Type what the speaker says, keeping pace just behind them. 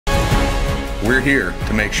We're here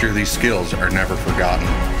to make sure these skills are never forgotten.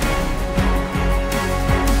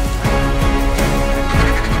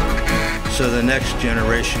 So the next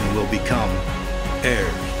generation will become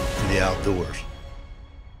heirs to the outdoors.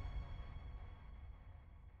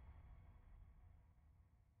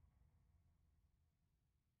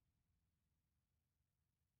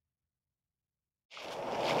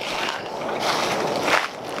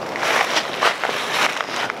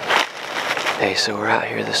 Hey, so we're out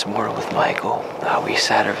here this morning with Michael. We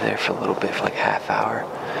sat over there for a little bit, for like a half hour,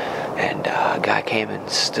 and a guy came and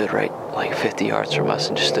stood right like 50 yards from us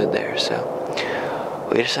and just stood there. So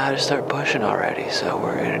we decided to start pushing already. So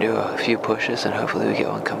we're gonna do a few pushes and hopefully we get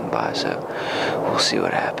one coming by. So we'll see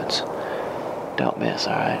what happens. Don't miss,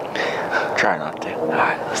 all right? Try not to. All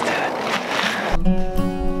right, let's do it.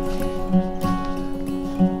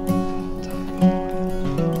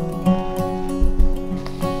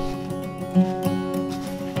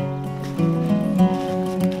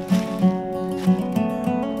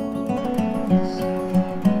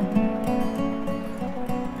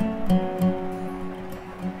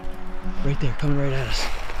 Right there, coming right at us.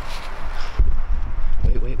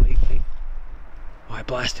 Wait. All right,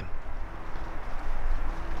 blast him.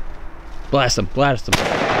 Blast him.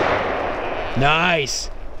 Nice.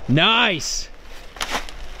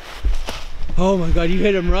 Oh my God, you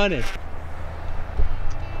hit him running.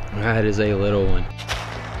 That is a little one.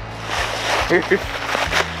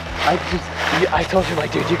 I told him,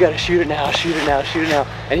 like, dude, you gotta shoot it now.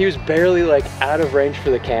 And he was barely like out of range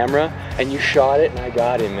for the camera, and you shot it and I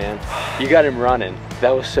got him, man. You got him running.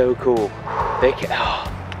 That was so cool. That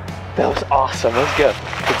was awesome. Let's go.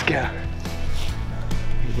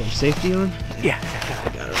 You got safety on? Yeah, I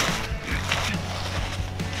got it.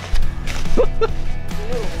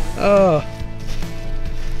 Oh.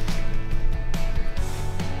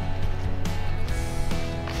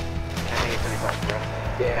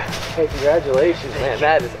 Yeah. Hey, congratulations, man.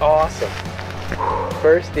 That is awesome.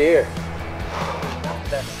 First deer.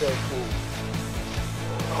 That's so cool.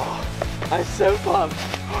 Oh, I'm so pumped.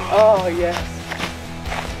 Oh, yes.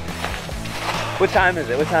 What time is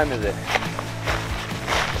it?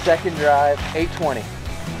 Second drive, 8:20.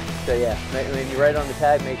 So yeah, when you write on the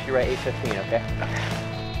tag, make sure you write 8:15, okay?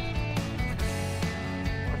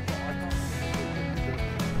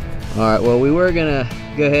 All right, well, we were gonna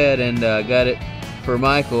go ahead and gut it for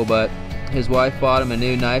Michael, but his wife bought him a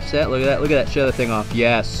new knife set. Look at that, show the thing off.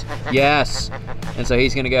 Yes. And so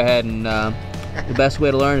he's gonna go ahead and the best way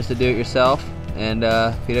to learn is to do it yourself. And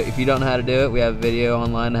if you don't know how to do it, we have a video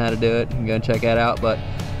online on how to do it. You can go and check that out, but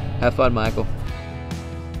have fun, Michael.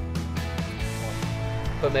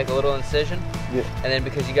 But make a little incision, yeah. And then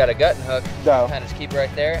because you got a gutting hook, no. Kind of just keep it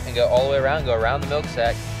right there and go all the way around, go around the milk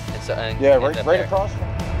sack. And yeah, right across.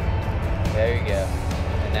 There you go.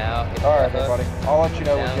 And now, get all right, buddy. I'll let you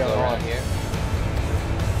know what's going on here.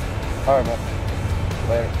 All right, man.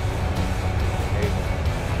 Later. There you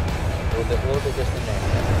go. A little bit just in there.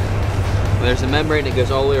 There's a membrane that goes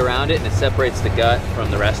all the way around it, and it separates the gut from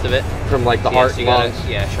the rest of it. From like the heart and lungs.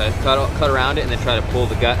 Try to cut around it, and then try to pull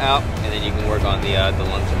the gut out, and then you can work on the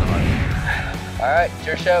lungs and the heart. All right, it's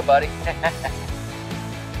your show, buddy.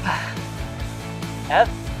 I've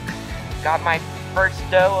got my first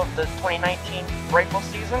doe of the 2019 rifle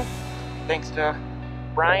season, thanks to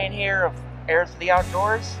Brian here of Heirs of the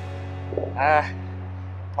Outdoors.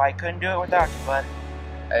 Probably couldn't do it without you, bud.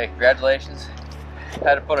 Hey, congratulations.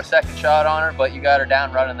 Had to put a second shot on her, but you got her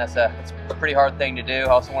down running. That's a pretty hard thing to do. I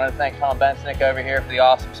also want to thank Tom Bensnick over here for the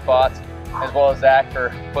awesome spots, as well as Zach for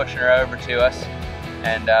pushing her over to us.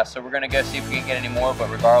 And so we're going to go see if we can get any more, but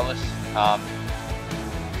regardless,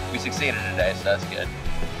 we succeeded today, so that's good.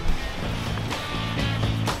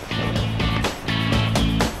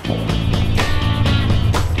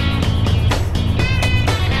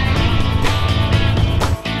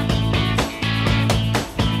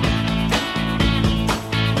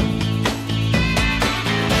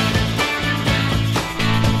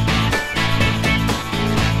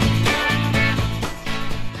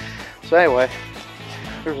 So anyway,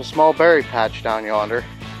 there's a small berry patch down yonder.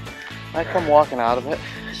 I come walking out of it,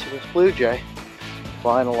 see this blue jay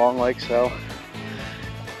flying along like so.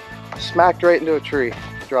 Smacked right into a tree,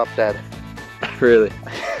 dropped dead. Really?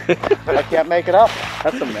 I can't make it up.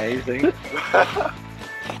 That's amazing.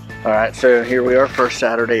 Alright, so here we are, first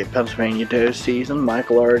Saturday at Pennsylvania doe season.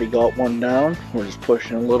 Michael already got one down. We're just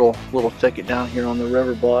pushing a little thicket down here on the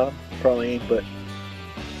river bottom. Probably ain't but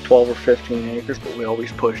 12 or 15 acres, but we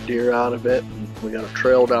always push deer out of it. And we got a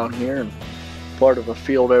trail down here and part of a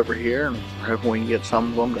field over here, and we're hoping we can get some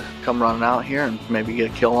of them to come running out here and maybe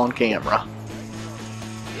get a kill on camera.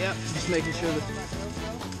 Yep, just making sure that,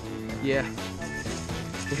 yeah,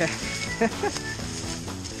 Yeah.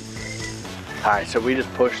 All right, so we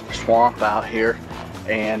just pushed the swamp out here,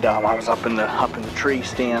 and I was up in the tree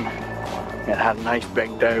stand, and had a nice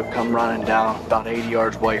big doe come running down about 80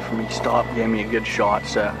 yards away from me. Stopped, gave me a good shot.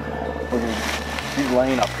 So he's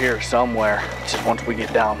laying up here somewhere. It's just once we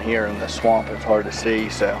get down here in the swamp, it's hard to see.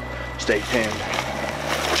 So stay tuned.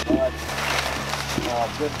 Blood. Oh,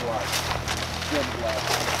 good blood. Good blood.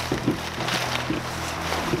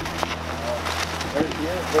 There's the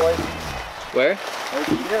end, boys. Where? There's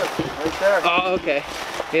the end, right there. Oh, okay.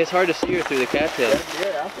 Yeah, it's hard to see her through the cattails.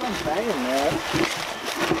 Yeah, that's what I'm saying, man.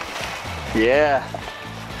 Yeah.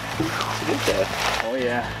 Good doe. Oh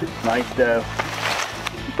yeah, nice doe.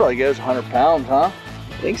 He probably goes 100 pounds, huh?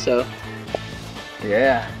 I think so.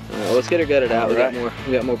 Yeah. All right, well, let's get her gutted out. All right.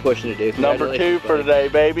 We got more pushing to do. Number 2 for today,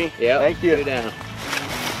 baby. Yeah. Thank you. Go down.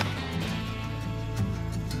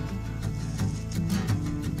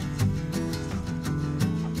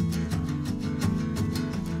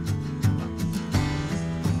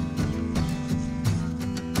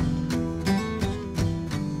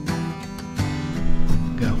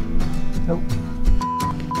 Go. Nope.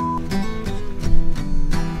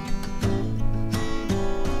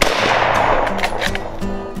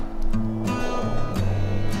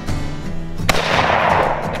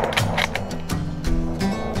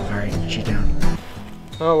 Alright, she down.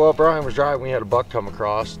 Oh, well, Brian was driving. We had a buck come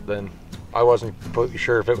across. Then I wasn't completely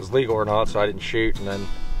sure if it was legal or not, so I didn't shoot. And then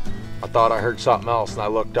I thought I heard something else, and I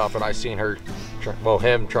looked up and I seen her, well,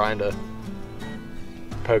 him trying to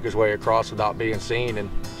poke his way across without being seen,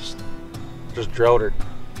 and just drilled her.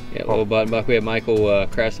 Yeah, little button buck. We have Michael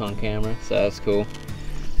Kress on camera, so that's cool.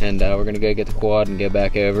 And we're gonna go get the quad and get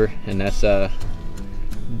back over. And that's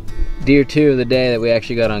deer 2 of the day that we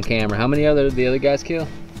actually got on camera. How many the other guys kill?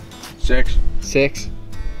 6. 6.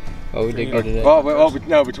 Oh, we did get it. Well,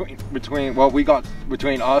 no,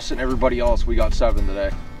 between us and everybody else, we got 7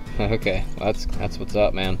 today. Okay, well, that's what's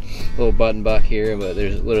up, man. Little button buck here, but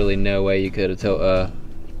there's literally no way you could have told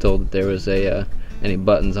that there was any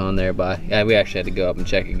buttons on there yeah, we actually had to go up and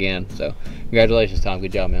check again. So congratulations, Tom.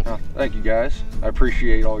 Good job, man. Thank you, guys. I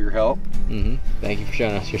appreciate all your help. Thank you for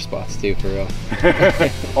showing us your spots too, for real.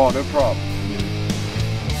 Oh, no problem.